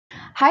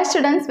Hi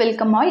students,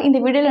 welcome all. இந்த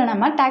வீடியோல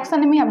நம்ம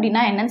taxonomy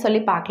அப்படினா என்னன்னு சொல்லி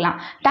பார்க்கலாம்.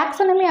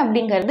 Taxonomy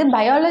அப்படிங்கிறது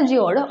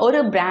பயாலஜியோட ஒரு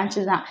branch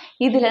தான்.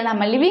 இதுல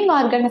நம்ம living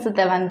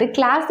organismத்தை வந்து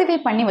classify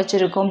பண்ணி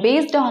வச்சிருக்கோம்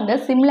based on the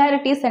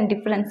similarities and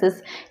differences.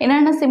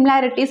 என்னென்ன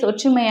similarities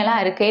ஒற்றுமையெல்லாம்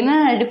இருக்கு,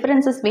 என்னென்ன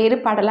differences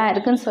வேறுபாடெல்லாம்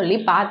இருக்குன்னு சொல்லி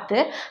பார்த்து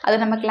அதை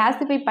நம்ம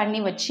classify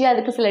பண்ணி வச்சு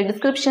அதுக்கு சில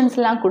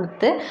descriptionsலாம்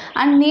கொடுத்து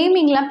and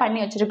namingலாம்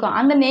பண்ணி வச்சிருக்கோம்.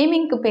 அந்த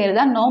நேமிங்க்கு பேர்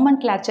தான்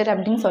nomenclature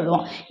அப்படின்னு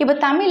சொல்லுவோம். இப்போ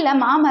தமிழ்ல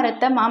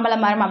மாமரத்தை மாம்பழ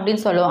மரம்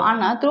அப்படின்னு சொல்லுவோம்.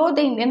 ஆனா throughout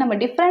the India நம்ம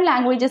different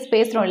languages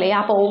பேசுறோம் இல்லையா,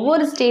 அப்போ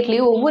ஒவ்வொரு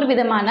ஸ்டேட்லயும் ஒவ்வொரு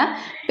விதமான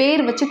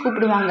பேர் வச்சு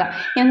கூப்பிடுவாங்க.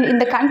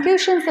 இந்த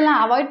கன்ஃபியூஷன்ஸ் எல்லாம்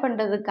அவாய்ட்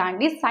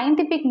பண்றதுக்காண்டி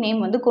சயின்டிபிக்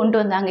நேம் வந்து கொண்டு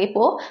வந்தாங்க.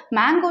 இப்போ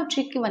மேங்கோ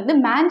ட்ரீக்கு வந்து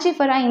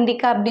மேஞ்சிஃபெரா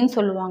இண்டிகா அப்படின்னு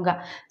சொல்லுவாங்க.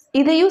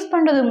 இதை யூஸ்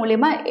பண்றது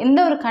மூலமா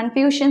எந்த ஒரு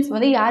கன்ஃபியூஷன்ஸ்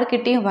வந்து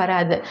யார்கிட்டயும்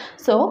வராது.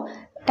 So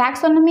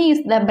Taxonomy is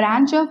the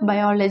branch of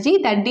biology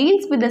that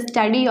deals with the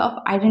study of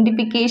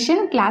identification,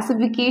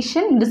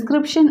 classification,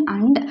 description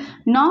and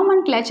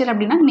nomenclature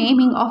அப்படின்னா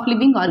naming of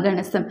living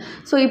organism.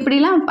 So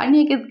இப்படிலாம் பண்ணி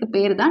வைக்கிறதுக்கு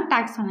பேர் தான்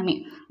taxonomy.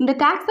 இந்த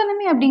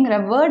taxonomy அப்படிங்கிற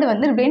வேர்டு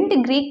வந்து ரெண்டு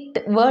கிரீக்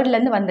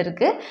வேர்ட்லேருந்து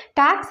வந்திருக்கு.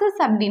 டாக்ஸஸ்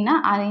அப்படின்னா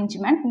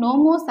அரேஞ்ச்மெண்ட்,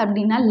 நோமோஸ்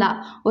அப்படின்னா லா.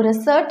 ஒரு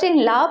சர்டன்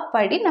லா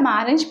படி நம்ம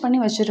அரேஞ்ச்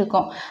பண்ணி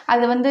வச்சுருக்கோம்.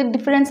 அது வந்து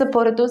டிஃப்ரென்ஸை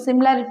பொறுத்தும்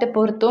சிமிலாரிட்டி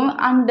பொறுத்தும்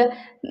அண்ட்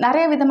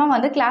நிறைய விதமாக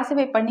வந்து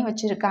கிளாஸிஃபை பண்ணி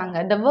வச்சுருக்காங்க.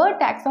 The word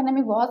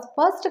taxonomy was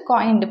first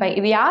coined by,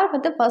 இது யார்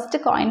வந்து ஃபர்ஸ்ட்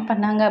காயின்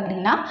பண்ணாங்க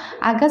அப்படின்னா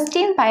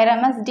அகஸ்டின்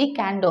பைரமஸ் டி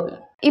கேண்டோல்.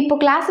 இப்போ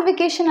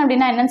கிளாசிஃபிகேஷன்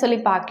அப்படின்னா என்னன்னு சொல்லி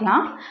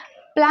பார்க்கலாம்.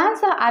 Plants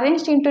are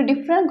arranged into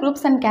different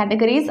groups and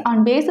categories on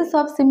basis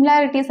of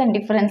similarities and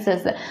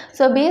differences.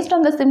 So based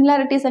on the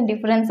similarities and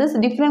differences,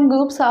 different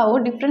groups ஆகவோ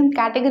different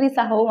categories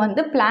ஆகவோ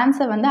வந்து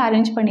பிளான்ஸை வந்து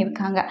அரேஞ்ச்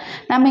பண்ணியிருக்காங்க.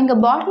 நம்ம இங்கே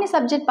பாட்னி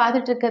சப்ஜெக்ட்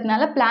பார்த்துட்டு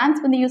இருக்கிறதுனால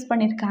பிளான்ஸ் வந்து யூஸ்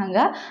பண்ணியிருக்காங்க.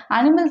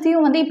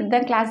 அனிமல்ஸையும் வந்து இப்படி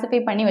தான்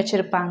கிளாஸிஃபை பண்ணி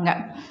வச்சுருப்பாங்க.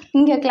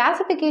 இங்கே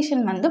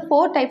கிளாஸிஃபிகேஷன் வந்து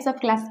 4 types of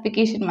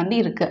classification வந்து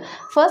இருக்குது.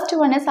 First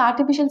one is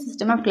artificial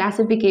system of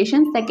classification,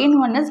 second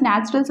one is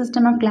natural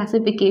system of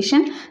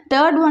classification,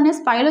 third one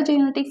is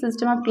phylogenetic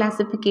system of classification,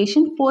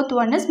 fourth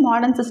one is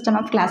modern system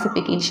of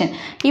classification.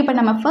 இப்போ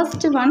நம்ம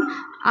first one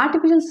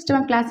artificial system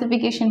of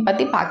classification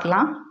பற்றி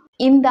பார்க்கலாம்.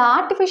 இந்த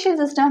artificial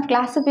system of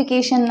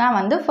classification தான்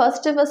வந்து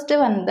first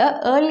வந்து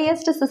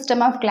earliest system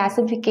of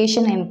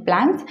classification in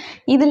plants.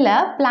 இதில்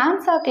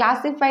plants are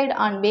classified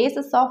on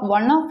basis of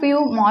one of few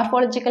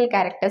morphological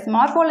characters.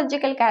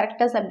 Morphological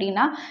characters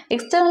அப்படின்னா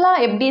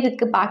எக்ஸ்டர்னலாக எப்படி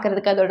இருக்குது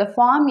பார்க்குறதுக்கு, அதோட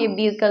ஃபார்ம்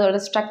எப்படி இருக்குது,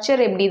 அதோட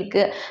ஸ்ட்ரக்சர் எப்படி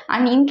இருக்குது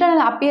அண்ட்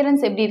இன்டர்னல்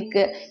அப்பியரன்ஸ் எப்படி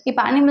இருக்குது.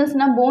 இப்போ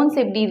அனிமல்ஸ்னால் போன்ஸ்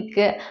எப்படி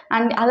இருக்குது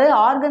அண்ட் அதாவது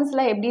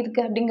ஆர்கன்ஸ்லாம் எப்படி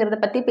இருக்குது அப்படிங்கிறத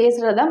பற்றி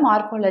பேசுகிறது தான்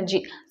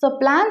மார்ஃபாலஜி. ஸோ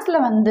பிளான்ஸில்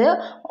வந்து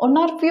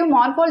one R few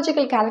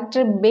morphological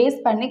character base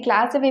பண்ணி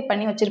கிளாஸிஃபை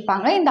பண்ணி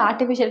வச்சுருப்பாங்க இந்த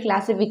ஆர்டிஃபிஷியல்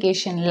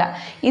கிளாஸிஃபிகேஷனில்.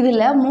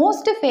 இதில்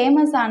மோஸ்ட்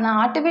ஃபேமஸான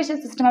ஆர்டிஃபிஷியல்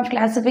சிஸ்டம் ஆஃப்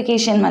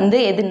கிளாஸிஃபிகேஷன் வந்து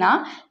எதுனா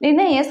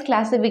லினேயஸ்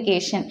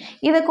கிளாஸிஃபிகேஷன்.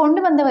 இதை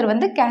கொண்டு வந்தவர்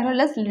வந்து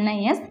கேரோலஸ்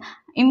லினேயஸ்.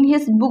 இன்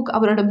ஹிஸ் புக்,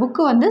 அவரோட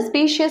புக்கு வந்து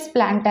ஸ்பீஷியஸ்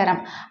பிளான்டரம்,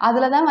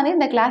 அதில் தான் வந்து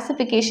இந்த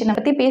கிளாஸிஃபிகேஷனை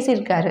பற்றி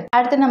பேசியிருக்காரு.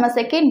 அடுத்து நம்ம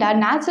செகண்டாக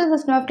நேச்சுரல்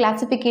சிஸ்டம் ஆஃப்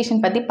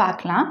கிளாஸிஃபிகேஷன் பற்றி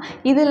பார்க்கலாம்.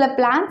 இதில்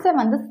பிளான்ஸை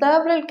வந்து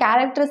செவரல்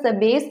கேரக்டர்ஸை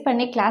பேஸ்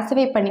பண்ணி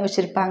கிளாஸிஃபை பண்ணி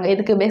வச்சுருப்பாங்க.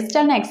 இதுக்கு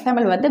பெஸ்ட்டான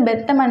எக்ஸாம்பிள் வந்து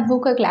பெத்தம் அண்ட்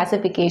ஹூக்கர்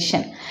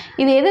கிளாஸிஃபிகேஷன்.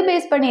 இது எது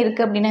பேஸ் பண்ணி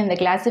இருக்குது அப்படின்னா இந்த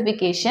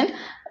classification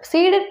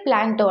seeded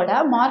பிளான்ட்டோட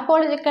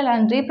morphological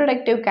and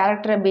reproductive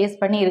கேரக்டரை பேஸ்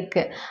பண்ணி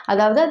இருக்குது.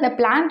 அதாவது அந்த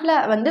பிளான்ட்டில்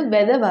வந்து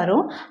விதை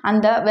வரும்,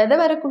 அந்த விதை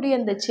வரக்கூடிய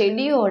அந்த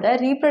செடியோட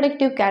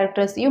ரீப்ரொடக்டிவ்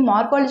கேரக்டர்ஸையும்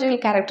மார்ஃபாலஜிக்கல்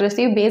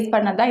கேரக்டர்ஸையும் பேஸ்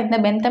பண்ணதான் இந்த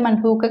பெத்தம்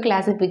அண்ட் ஹூக்கர்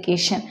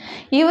கிளாஸிஃபிகேஷன்.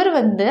 இவர்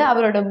வந்து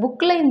அவரோட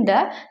புக்கில் இந்த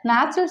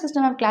நேச்சுரல்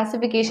சிஸ்டம் ஆஃப்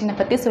கிளாஸிஃபிகேஷனை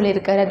பற்றி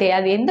சொல்லியிருக்காரு.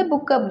 அது எந்த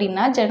புக்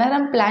அப்படின்னா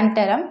ஜெனரம்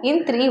பிளான்டரம்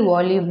இன் 3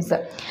 volumes.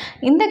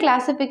 இந்த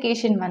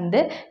கிளாஸிஃபிகேஷன்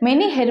வந்து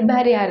மெனி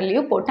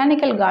ஹெர்பாரியார்லேயும்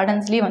பொட்டானிக்கல்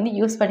கார்டன்ஸ்லேயும் வந்து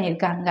யூஸ்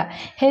பண்ணியிருக்காங்க.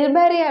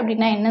 ஹெர்பாரியா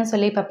அப்படின்னா என்னன்னு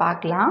சொல்லி இப்போ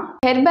பார்க்கலாம்.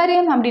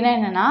 ஹெர்பாரியம் அப்படின்னா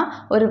என்னன்னா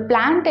ஒரு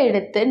பிளான்ட்டை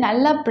எடுத்து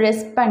நல்லா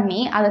ப்ரெஸ்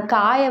பண்ணி அதை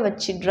காய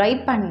வச்சு ட்ரை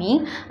பண்ணி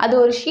அது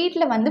ஒரு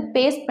ஷீட்டில் வந்து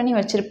பேஸ்ட் பண்ணி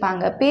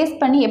வச்சுருப்பாங்க. பேஸ்ட்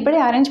பண்ணி எப்படி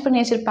அரேஞ்ச் பண்ணி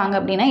வச்சுருப்பாங்க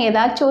அப்படின்னா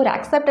ஏதாச்சும் ஒரு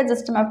அக்செப்டட்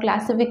சிஸ்டம் ஆஃப்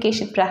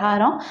கிளாஸிஃபிகேஷன்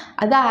பிரகாரம்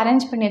அதை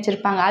அரேஞ்ச் பண்ணி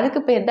வச்சுருப்பாங்க.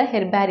 அதுக்கு பேர் தான்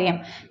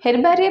herbarium.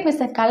 Herbarium is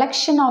a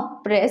collection of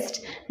pressed,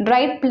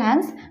 dried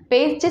plants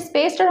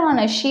pasted on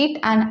a sheet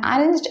and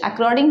arranged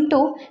according to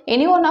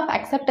any one of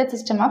accepted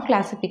system of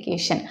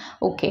classification.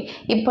 Okay,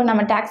 இப்போ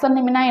நம்ம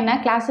taxonomy என்ன,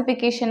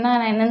 கிளாஸிஃபிகேஷன்னா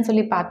என்னன்னு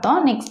சொல்லி பார்த்தோம்.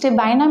 நெக்ஸ்ட்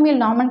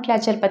பைனாமியல்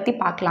நாமென்கிளேச்சர் பற்றி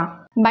பார்க்கலாம்.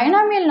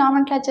 பைனாமியல்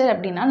நாமென்கிளேச்சர்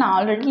அப்படின்னா நான்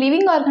ஆல்ரெடி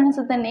லிவிங்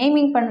ஆர்கானிசத்தை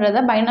நேமிங் பண்ணுறத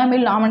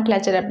பைனாமியல்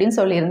நாமென்கிளேச்சர் அப்படின்னு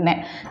சொல்லியிருந்தேன்.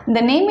 இந்த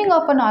naming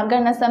of an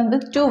organism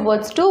with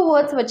 2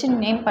 words வச்சு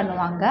நேம்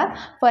பண்ணுவாங்க.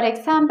 ஃபார்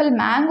எக்ஸாம்பிள்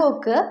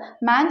மேங்கோக்கு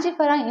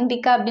மேஞ்சிஃபெரா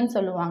இண்டிகா அப்படின்னு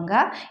சொல்லுவாங்க.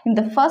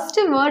 இந்த ஃபர்ஸ்ட்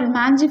வேர்ட்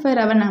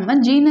மேஞ்சிஃபெராவை நம்ம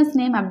ஜீனஸ்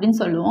நேம் அப்படின்னு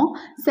சொல்லுவோம்.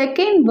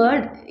 செகண்ட்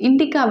வேர்ட்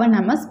இண்டிகாவை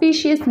நம்ம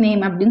ஸ்பீஷியஸ்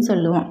நேம் அப்படின்னு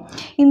சொல்லுவோம்.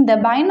 இந்த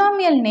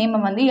பைனாமியல்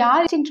நேமை வந்து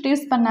யார்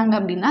இன்ட்ரடியூஸ் பண்ணாங்க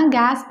அப்படின்னா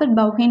காஸ்பர்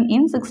பவுஹின்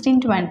இன்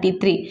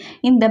 1623.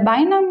 இந்த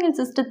பைனாமியல்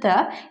சிஸ்டத்தை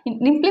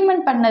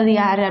இம்ப்ளிமெண்ட் பண்ணது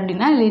யார்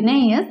அப்படின்னா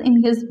Linnaeus in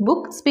his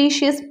book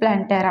species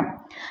plantarum.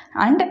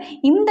 And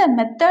இந்த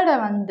மெத்தடை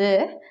வந்து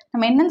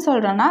நம்ம என்னன்னு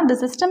சொல்கிறோன்னா the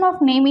system of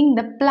naming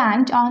the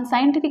plant on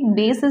scientific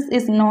basis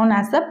is known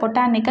as the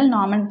botanical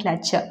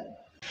nomenclature.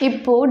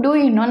 இப்போ டூ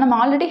யூ நோ நம்ம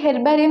ஆல்ரெடி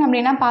ஹெர்பாரியம்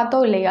அப்படின்னா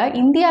பார்த்தோம் இல்லையா?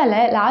 இந்தியாவில்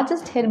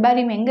லார்ஜஸ்ட்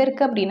ஹெர்பாரியம் எங்கே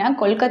இருக்குது அப்படின்னா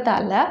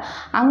கொல்கத்தாவில்.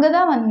 அங்கே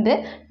தான் வந்து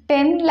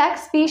 10 lakh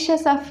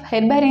ஸ்பீஷஸ் ஆஃப்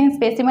ஹெர்பாரியம்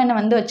ஸ்பெசிமெனை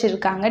வந்து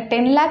வச்சுருக்காங்க.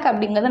 10 lakh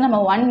அப்படிங்கிறத நம்ம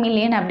 1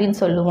 million அப்படின்னு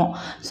சொல்லுவோம்.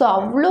 ஸோ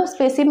அவ்வளோ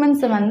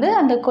ஸ்பெசிமென்ஸை வந்து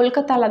அந்த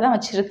கொல்கத்தாவில் தான்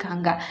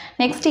வச்சுருக்காங்க.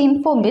 Next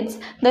infobits.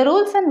 The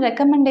rules and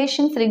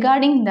recommendations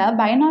regarding the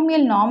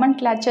binomial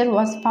நாமன்கிளாச்சர்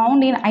was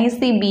found in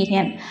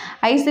ICBN.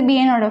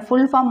 ICBNோட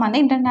full form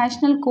வந்து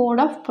இன்டர்நேஷ்னல்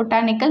கோட் ஆஃப்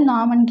பொட்டானிக்கல்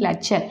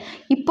நாமன்கிளாச்சர்.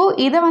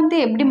 இப்போது இதை வந்து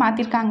எப்படி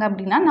மாற்றிருக்காங்க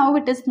அப்படின்னா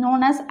now it is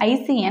known as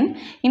ICN,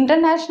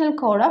 international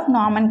code of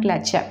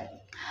நாமன்கிளாச்சர்.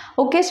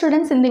 Okay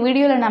students, இந்த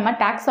வீடியோவில் நம்ம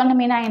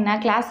டாக்ஸானமினா என்ன,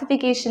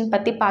 கிளாசிஃபிகேஷன்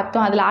பற்றி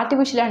பார்த்தோம். அதில்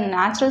artificial and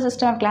natural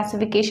system of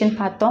classification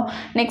பார்த்தோம்.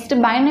 நெக்ஸ்ட்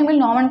பைனாமியல்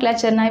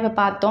நாமன்கிளாச்சர்னா இப்போ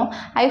பார்த்தோம்.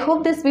 I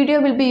hope this video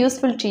will be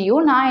useful to you.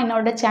 நான்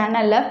என்னோட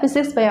சேனலில்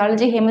ஃபிசிக்ஸ்,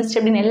 பயாலஜி, கெமிஸ்ட்ரி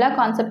அப்படின்னு எல்லா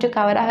கான்செப்ட்டும்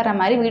கவர் ஆகிற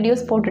மாதிரி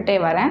வீடியோஸ் போட்டுகிட்டே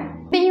வரேன்.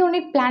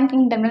 யூனிட் பிளான்ட்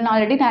கிங்டம்ல நான்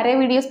ஆல்ரெடி நிறைய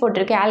வீடியோஸ்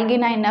போட்டிருக்கேன்.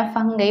 ஆல்கினா என்ன,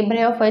 ஃபங்கை,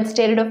 பிரயோஃபைட்ஸ்,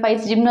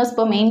 ஸ்டெரிடோஃபைட்ஸ்,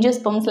 ஜிம்னோஸ்போம்,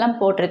 ஏஞ்சியோஸ்போம்ஸ்லாம்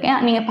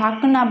போட்டிருக்கேன். நீங்கள்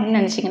பார்க்கணும் அப்படின்னு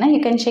நினச்சிங்கன்னா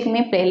you can check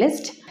my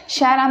playlist.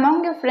 Share among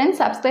your friends,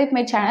 subscribe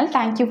my channel.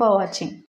 Thank you for watching.